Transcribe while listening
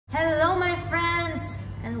Hello my friends,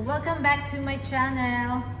 and welcome back to my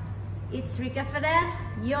channel. It's Ricah Ferrer,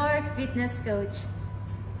 your fitness coach.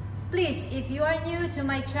 Please, if you are new to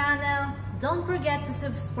my channel, don't forget to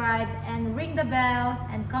subscribe and ring the bell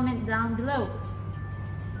and comment down below.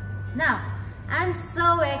 Now, I'm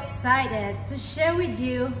so excited to share with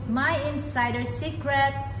you my insider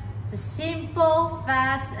secret to simple,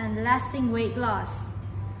 fast, and lasting weight loss.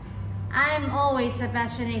 I'm always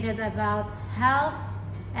passionate about health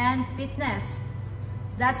and fitness.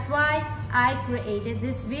 That's why I created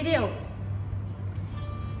this video.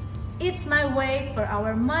 It's my way for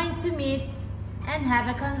our mind to meet and have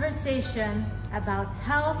a conversation about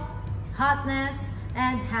health, hotness,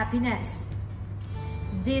 and happiness.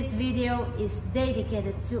 This video is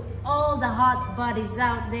dedicated to all the hot bodies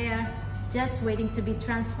out there just waiting to be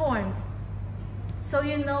transformed. So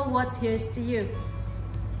you know what's here to you.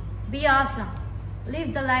 Be awesome,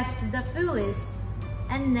 live the life to the fullest,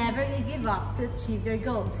 and never give up to achieve your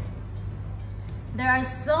goals. There are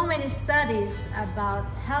so many studies about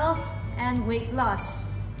health and weight loss.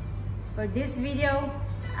 For this video,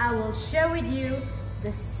 I will share with you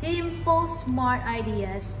the simple, smart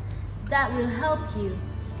ideas that will help you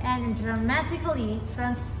and dramatically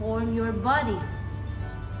transform your body,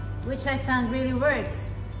 which I found really works.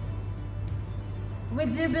 We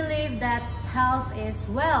do believe that health is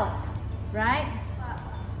wealth, right?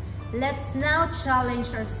 Let's now challenge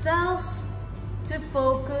ourselves to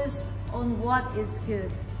focus on what is good.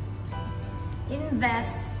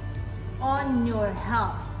 Invest on your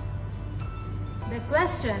health. The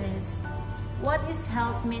question is, what is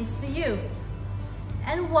health means to you?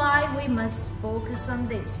 And why we must focus on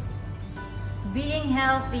this. Being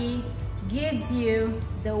healthy gives you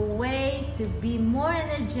the way to be more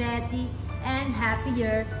energetic and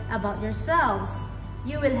happier about yourselves.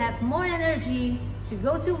 You will have more energy to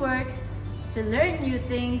go to work, to learn new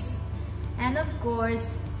things, and of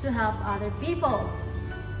course, to help other people.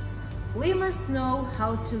 We must know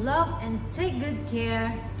how to love and take good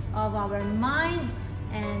care of our mind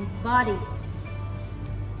and body.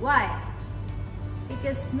 Why?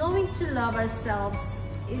 Because knowing to love ourselves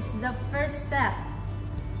is the first step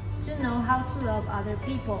to know how to love other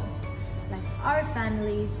people, like our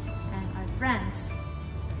families and our friends.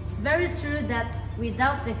 It's very true that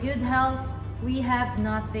without the good health, we have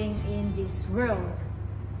nothing in this world.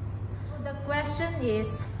 So the question is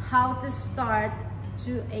how to start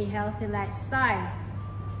to a healthy lifestyle.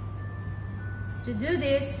 To do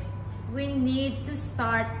this, we need to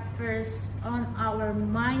start first on our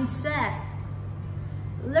mindset.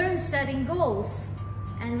 Learn setting goals,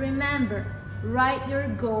 and remember, write your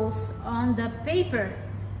goals on the paper.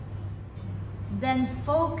 Then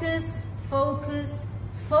focus, focus,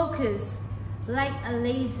 focus like a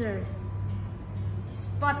laser,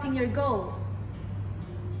 spotting your goal.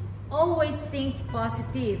 Always think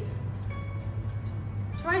positive.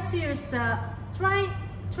 Try to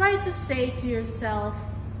say to yourself,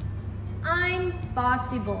 I'm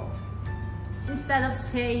possible, instead of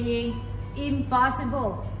saying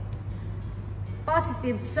impossible.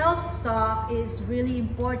 Positive self-talk is really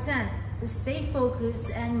important to stay focused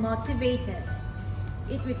and motivated.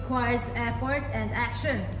 It requires effort and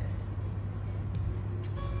action.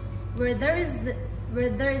 Where there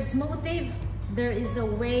is motive, there is a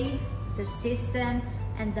way, the system,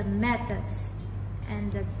 and the methods,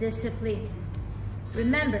 and the discipline.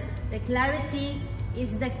 Remember, the clarity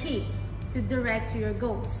is the key to direct your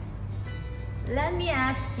goals. Let me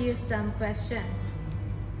ask you some questions.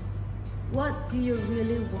 What do you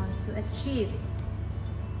really want to achieve?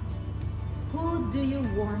 Who do you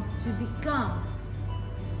want to become?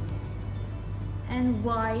 And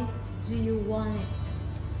why do you want it?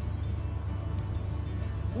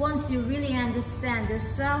 Once you really understand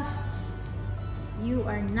yourself, you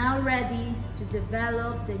are now ready to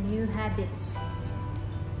develop the new habits.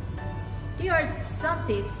 Here are some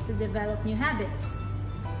tips to develop new habits.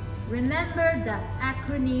 Remember the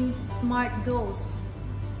acronym SMART goals.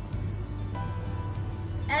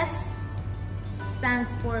 S stands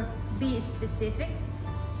for be specific.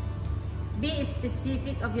 Be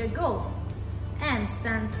specific of your goal. M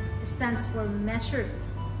stands for measure.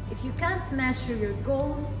 If you can't measure your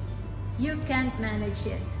goal, you can't manage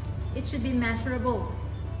it. It should be measurable.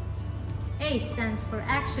 A stands for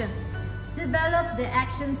action. Develop the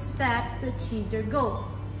action step to achieve your goal.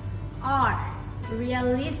 R,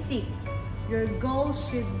 realistic. Your goal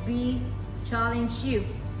should challenge you.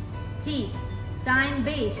 T,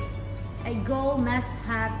 time-based. A goal must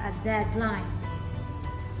have a deadline.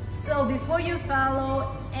 So before you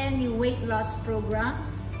follow any weight loss program,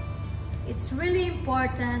 it's really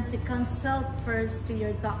important to consult first to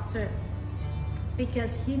your doctor.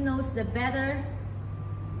 because He knows the better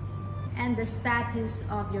and the status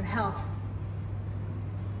of your health.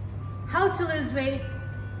 How to lose weight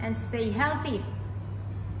and stay healthy.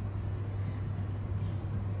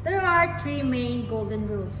 There are 3 main golden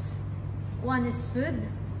rules. 1 is food,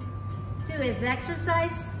 2 is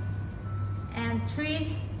exercise, and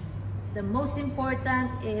 3, the most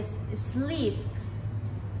important, is sleep.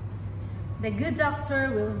 The good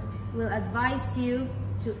doctor will advise you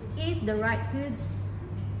to eat the right foods,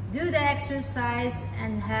 do the exercise,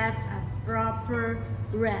 and have a proper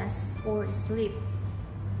rest or sleep.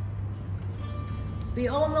 We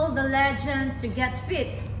all know the legend to get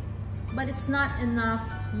fit, but it's not enough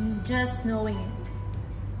just knowing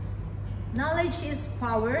it. Knowledge is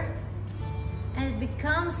power, and it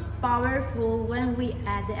becomes powerful when we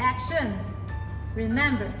add the action.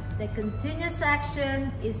 Remember, the continuous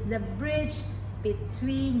action is the bridge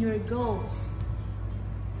between your goals.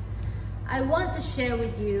 I want to share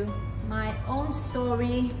with you my own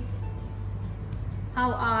story,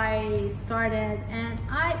 how I started and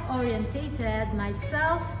I orientated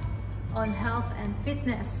myself on health and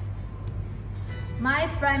fitness. My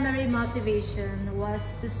primary motivation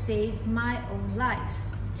was to save my own life.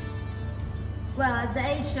 Well, at the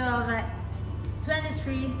age of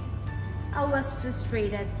 23, I was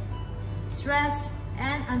frustrated, stressed,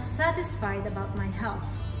 and unsatisfied about my health.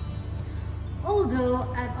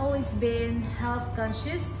 Although I've always been health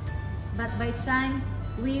conscious, but by time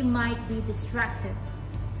we might be distracted.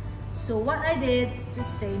 So what I did to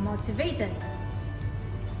stay motivated?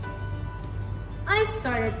 I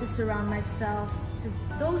started to surround myself to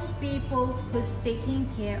those people who's taking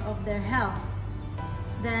care of their health.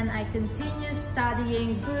 Then I continued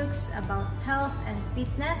studying books about health and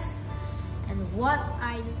fitness, and what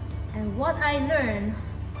I learned,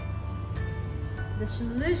 the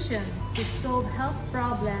solution to solve health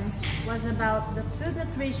problems was about the food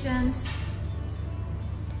nutrition.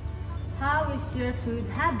 How is your food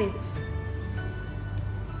habits?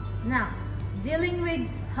 Now, dealing with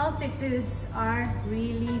healthy foods are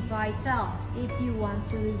really vital if you want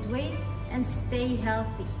to lose weight and stay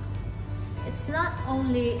healthy. It's not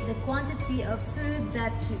only the quantity of food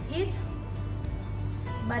that you eat,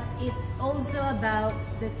 but it's also about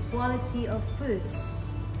the quality of foods.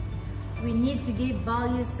 We need to give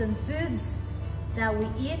values on foods that we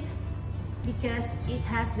eat because it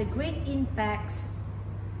has the great impacts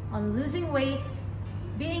on losing weight,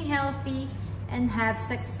 being healthy, and have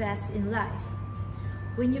success in life.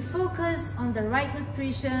 When you focus on the right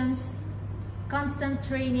nutrition, constant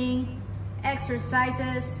training,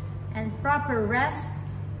 exercises, and proper rest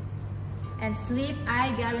and sleep,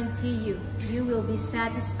 I guarantee you will be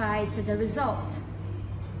satisfied to the result.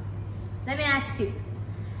 Let me ask you,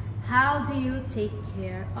 how do you take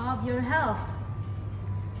care of your health?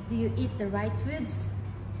 Do you eat the right foods?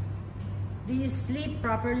 Do you sleep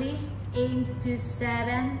properly, 8 to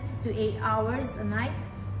 7 to 8 hours a night?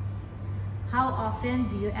 How often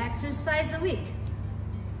do you exercise a week?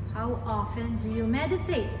 How often do you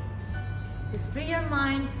meditate to free your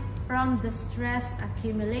mind from the stress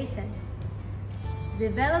accumulated?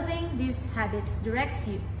 Developing these habits directs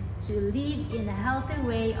you to live in a healthy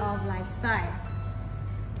way of lifestyle.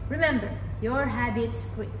 Remember, your habits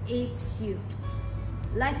creates you.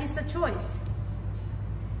 Life is a choice.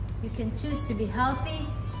 You can choose to be healthy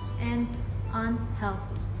and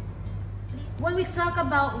unhealthy. When we talk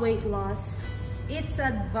about weight loss, it's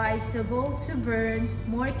advisable to burn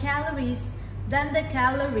more calories than the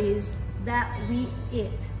calories that we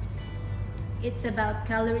eat. It's about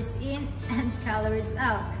calories in and calories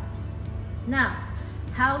out. Now,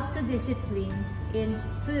 how to discipline in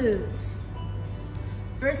foods.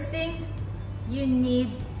 First thing, you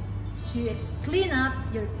need to clean up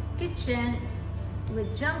your kitchen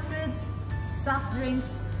with junk foods, soft drinks,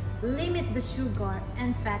 limit the sugar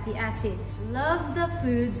and fatty acids. Love the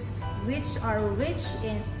foods which are rich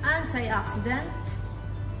in antioxidants,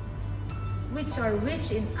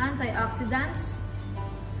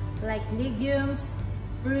 like legumes,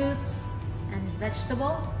 fruits, and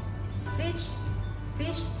vegetables, fish,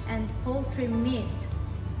 and poultry meat.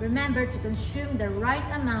 Remember to consume the right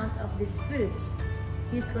amount of these foods.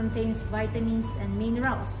 This contains vitamins and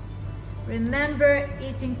minerals. Remember,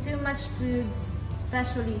 eating too much foods,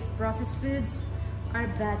 especially processed foods, are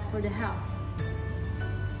bad for the health.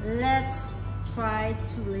 Let's try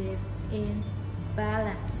to live in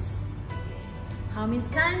balance. How many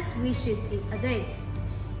times we should eat a day?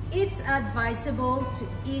 It's advisable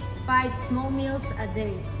to eat 5 small meals a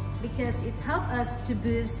day because it helps us to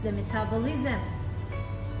boost the metabolism.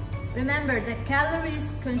 Remember, the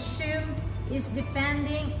calories consumed is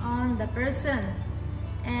depending on the person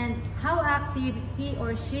and how active he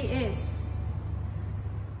or she is.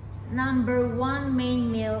 Number 1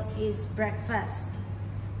 main meal is breakfast.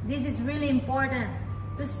 This is really important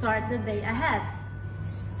to start the day ahead.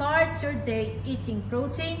 Start your day eating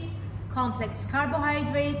protein, complex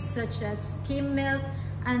carbohydrates such as skim milk,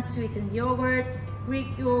 unsweetened yogurt, Greek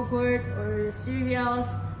yogurt or cereals,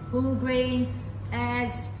 whole grain,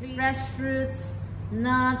 eggs, fresh fruits,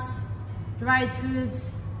 nuts, dried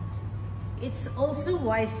foods. It's also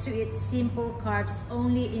wise to eat simple carbs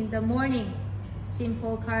only in the morning.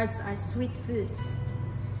 Simple carbs are sweet foods.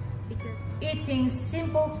 Because eating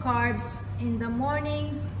simple carbs in the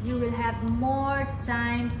morning, you will have more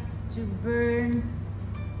time to burn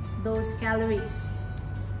those calories.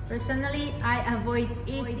 Personally, I avoid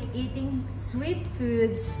eating sweet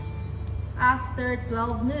foods after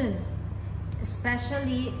 12 noon,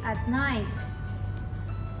 especially at night.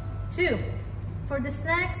 2. For the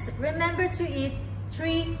snacks, remember to eat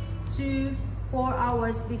 3 to 4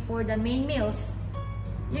 hours before the main meals.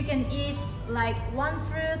 You can eat like 1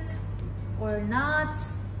 fruit or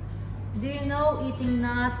nuts. Do you know eating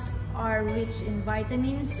nuts are rich in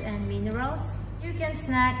vitamins and minerals? You can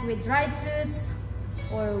snack with dried fruits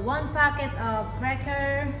or 1 packet of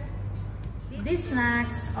cracker. These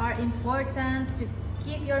snacks are important to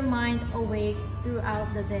keep your mind awake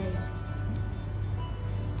throughout the day.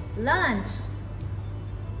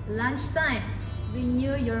 Lunchtime.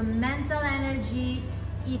 Renew your mental energy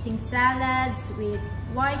eating salads with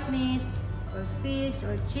white meat or fish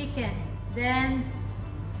or chicken. Then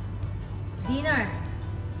dinner.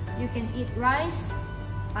 You can eat rice,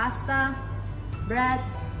 pasta, bread,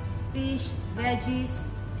 fish, veggies,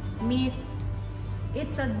 meat.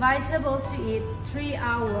 It's advisable to eat 3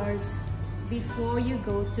 hours before you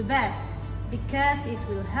go to bed because it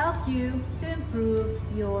will help you to improve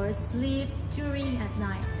your sleep during at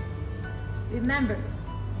night. Remember,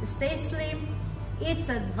 to stay slim, it's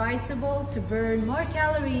advisable to burn more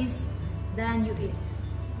calories than you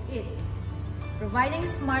eat. Providing a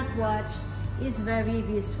smartwatch is very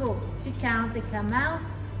useful to count the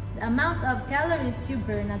amount of calories you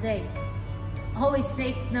burn a day. Always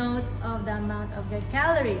take note of the amount of your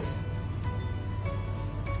calories.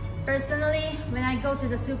 Personally, when I go to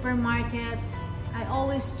the supermarket, I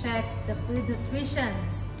always check the food nutrition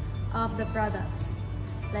of the products,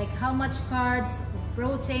 like how much carbs,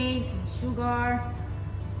 protein, and sugar.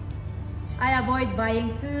 I avoid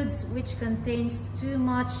buying foods which contains too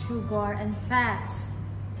much sugar and fats.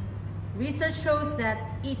 Research shows that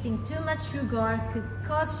eating too much sugar could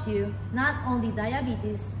cause you not only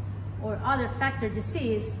diabetes or other factor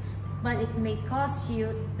disease, but it may cause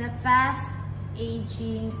you the fast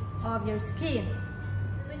aging of your skin.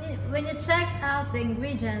 When you check out the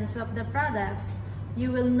ingredients of the products,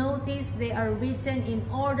 you will notice they are written in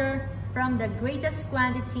order from the greatest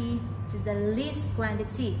quantity to the least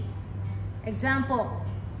quantity. Example,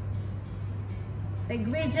 the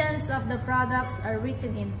ingredients of the products are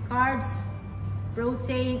written in carbs,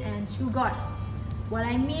 protein, and sugar. What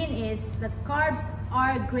I mean is that carbs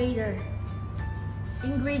are greater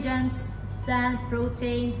ingredients than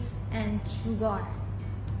protein and sugar.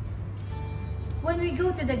 When we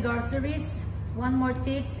go to the groceries, one more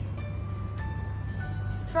tip: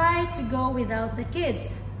 try to go without the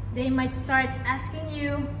kids. They might start asking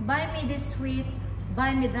you, buy me this sweet,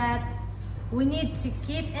 buy me that. We need to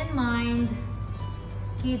keep in mind,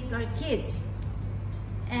 kids are kids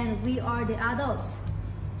and we are the adults.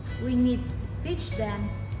 We need to teach them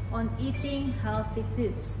on eating healthy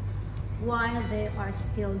foods while they are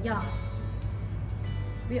still young.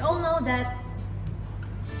 We all know that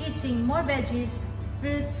eating more veggies,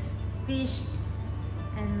 fruits, fish,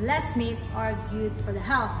 and less meat are good for the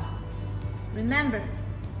health. Remember,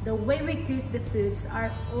 the way we cook the foods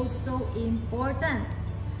are also important,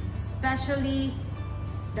 especially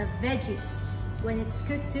the veggies. When it's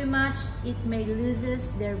cooked too much, it may lose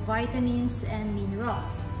their vitamins and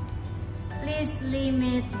minerals. Please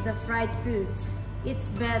limit the fried foods. It's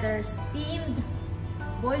better steamed,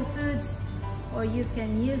 boiled foods, or you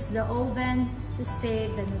can use the oven to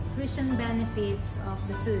save the nutrition benefits of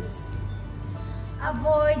the foods.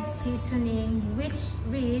 Avoid seasoning which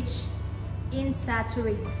rich in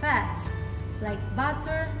saturated fats like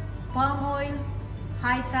butter, palm oil,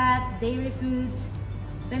 high-fat dairy foods.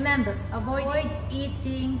 Remember, avoid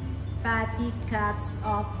eating fatty cuts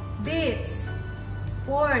of beefs,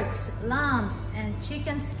 porks, lambs, and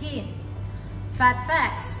chicken skin. Fat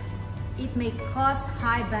facts: it may cause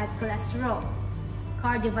high bad cholesterol,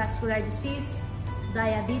 cardiovascular disease,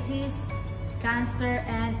 diabetes, cancer,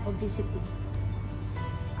 and obesity.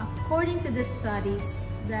 According to the studies,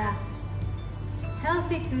 the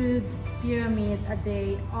healthy food pyramid a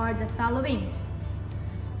day are the following.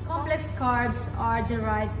 Complex carbs are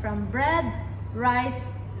derived from bread, rice,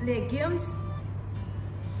 legumes.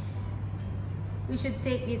 We should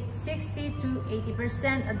take it 60 to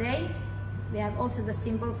 80% a day. We have also the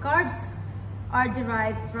simple carbs are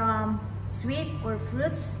derived from sweet or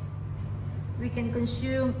fruits. We can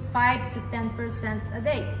consume 5 to 10% a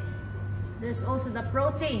day. There's also the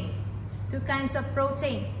protein, two kinds of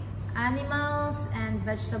protein, animals and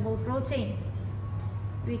vegetable protein.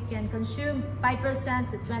 We can consume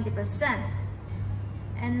 5% to 20%.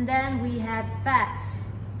 And then we have fats.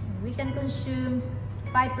 We can consume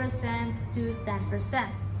 5% to 10%.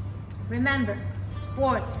 Remember,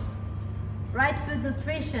 sports, right food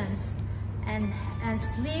nutrition, and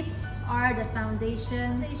sleep are the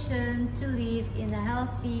foundation to live in a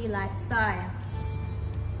healthy lifestyle.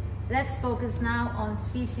 Let's focus now on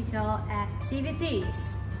physical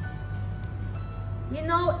activities. You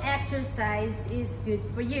know exercise is good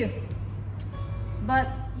for you. But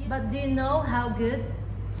do you know how good?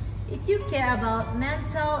 If you care about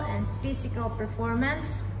mental and physical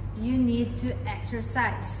performance, you need to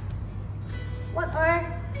exercise. What are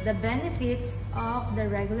the benefits of the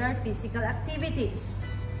regular physical activities?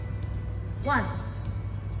 1.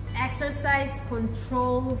 Exercise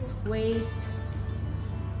controls weight.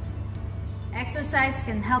 Exercise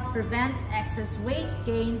can help prevent excess weight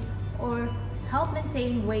gain or help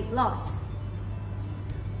maintain weight loss.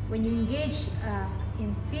 When you engage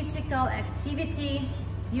in physical activity,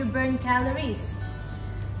 you burn calories.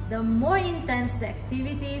 The more intense the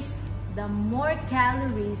activities, the more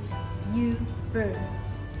calories you burn.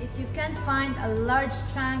 If you can find a large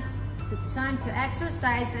chunk of time to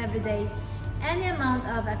exercise every day, any amount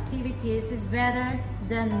of activities is better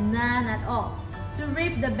than none at all. To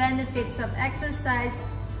reap the benefits of exercise,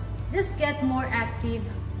 just get more active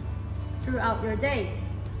throughout your day.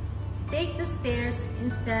 Take the stairs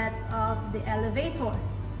instead of the elevator.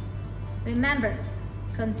 Remember,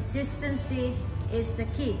 consistency is the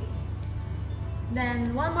key.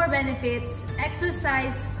 Then one more benefit,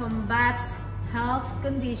 exercise combats health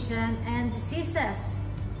condition and diseases.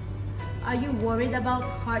 Are you worried about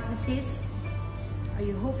heart disease? Are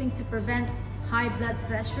you hoping to prevent high blood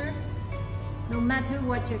pressure? No matter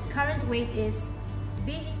what your current weight is,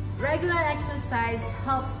 regular exercise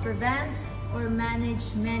helps prevent or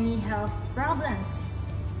manage many health problems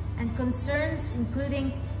and concerns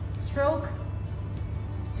including stroke,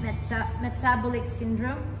 metabolic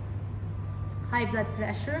syndrome, high blood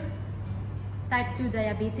pressure, type 2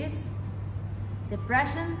 diabetes,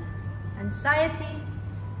 depression, anxiety,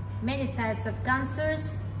 many types of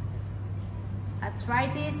cancers,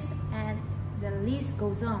 arthritis, and the list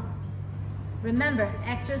goes on. Remember,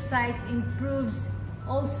 exercise improves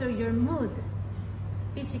also your mood.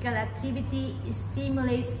 Physical activity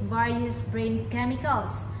stimulates various brain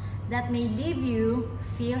chemicals that may leave you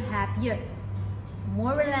feel happier,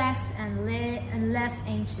 more relaxed, and less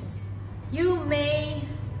anxious. You may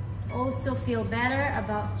also feel better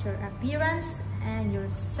about your appearance and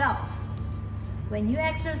yourself. When you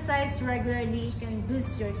exercise regularly, you can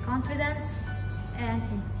boost your confidence and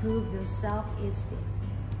improve your self-esteem.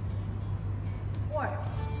 4.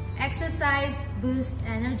 Exercise boosts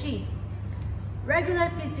energy.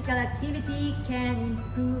 Regular physical activity can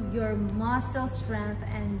improve your muscle strength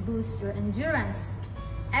and boost your endurance.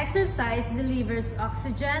 Exercise delivers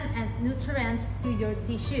oxygen and nutrients to your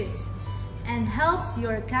tissues and helps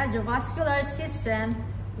your cardiovascular system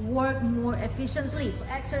work more efficiently.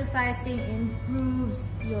 Exercising improves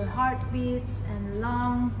your heartbeats and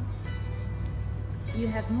lung. You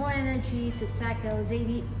have more energy to tackle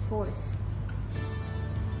daily chores.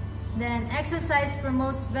 Then exercise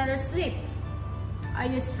promotes better sleep. Are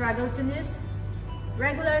you struggling to snooze?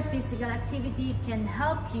 Regular physical activity can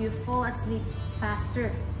help you fall asleep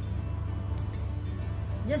faster.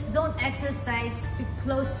 Just don't exercise too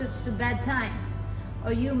close to bedtime,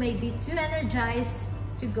 or you may be too energized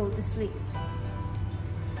to go to sleep.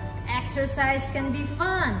 Exercise can be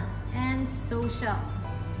fun and social.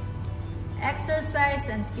 Exercise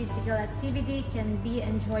and physical activity can be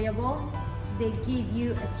enjoyable. They give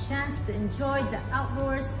you a chance to enjoy the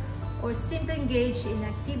outdoors or simply engage in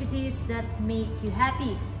activities that make you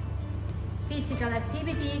happy. Physical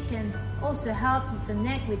activity can also help you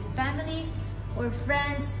connect with family or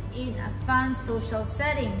friends in a fun social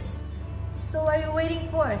settings. So what are you waiting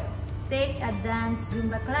for? Take a dance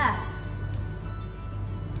Zumba class.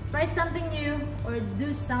 Try something new or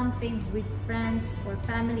do something with friends or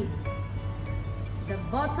family. The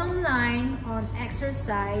bottom line on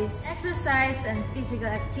exercise and physical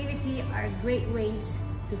activity are great ways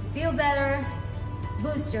to feel better,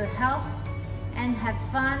 boost your health, and have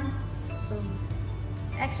fun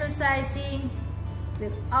Exercising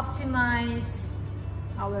will optimize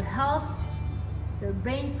our health, your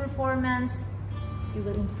brain performance. It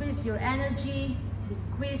will increase your energy,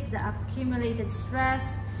 decrease the accumulated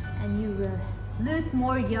stress, and you will look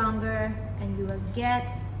more younger, and you will get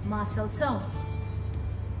muscle tone.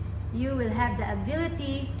 You will have the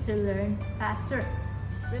ability to learn faster.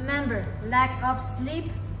 Remember, lack of sleep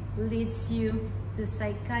leads you to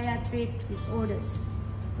psychiatric disorders,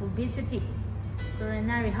 obesity,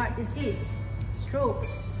 coronary heart disease,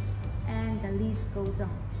 strokes, and the list goes on.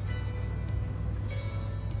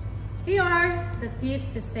 Here are the tips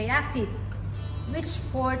to stay active. Which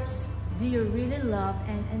sports do you really love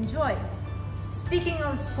and enjoy? Speaking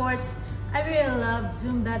of sports, I really love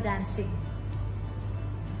Zumba dancing.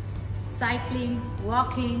 Cycling,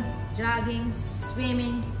 walking, jogging,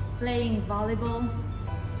 swimming, playing volleyball.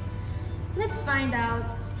 Let's find out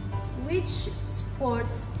which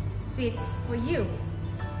sports fits for you.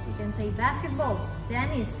 You can play basketball,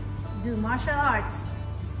 tennis, do martial arts,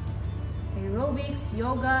 aerobics,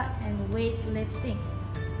 yoga, and weightlifting.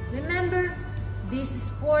 Remember, these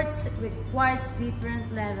sports requires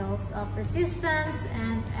different levels of resistance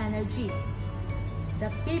and energy.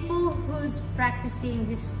 The people who's practicing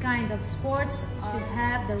this kind of sports should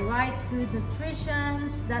have the right food nutrition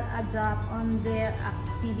that adapt on their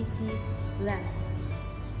activity level.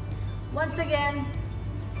 Once again,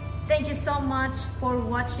 thank you so much for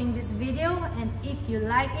watching this video, and if you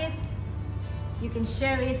like it, you can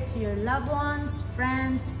share it to your loved ones,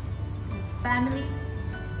 friends, and family.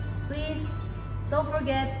 Please don't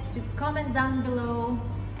forget to comment down below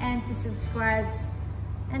and to subscribe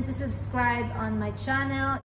on my channel.